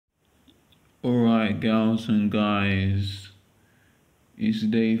Alright, gals and guys, it's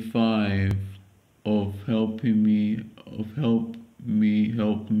day 5 of help me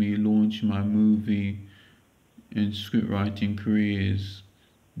launch my movie and script writing careers.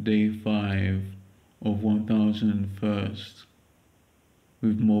 Day 5 of 1001st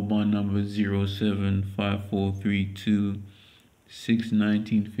with mobile number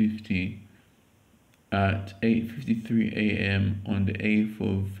 075432 at 8:53 a.m. on the 8th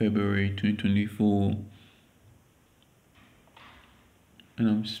of February 2024. And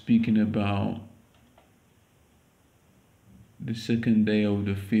I'm speaking about the second day of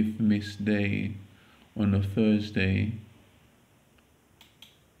the 5th missed day on a Thursday.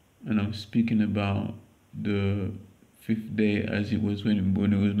 And I'm speaking about the 5th day as it was when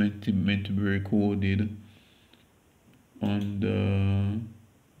it was meant to be recorded on the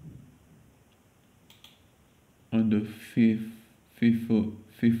 5th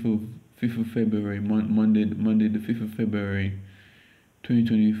of February, Monday the 5th of February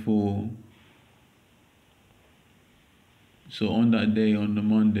 2024. So on that day, on the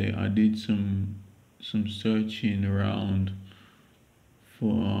Monday, I did some searching around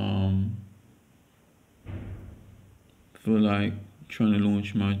for like trying to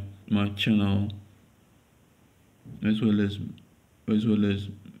launch my channel as well as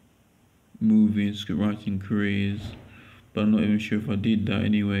movie and script writing careers, but I'm not even sure if I did that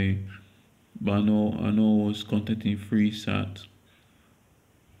anyway. But I know I was contacting FreeSat.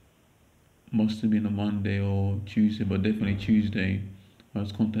 Must have been a Monday or Tuesday, but definitely Tuesday. I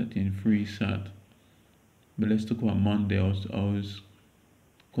was contacting FreeSat. But let's talk about Monday. I was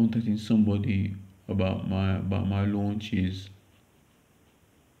contacting somebody about my launches,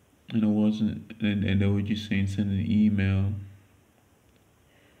 and and they were just saying send an email.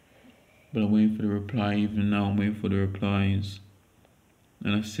 But I'm waiting for the reply. Even now, I'm waiting for the replies,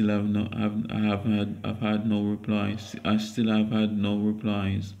 and I still have I've had no replies. I still have had no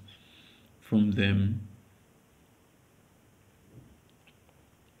replies from them.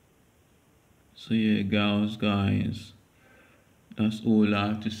 So yeah, guys, that's all I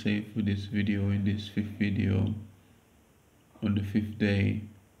have to say for this video, in this 5th video on the 5th day.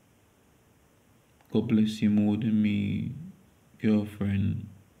 God bless you more than me, girlfriend,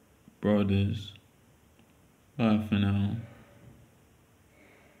 brothers. Bye for now.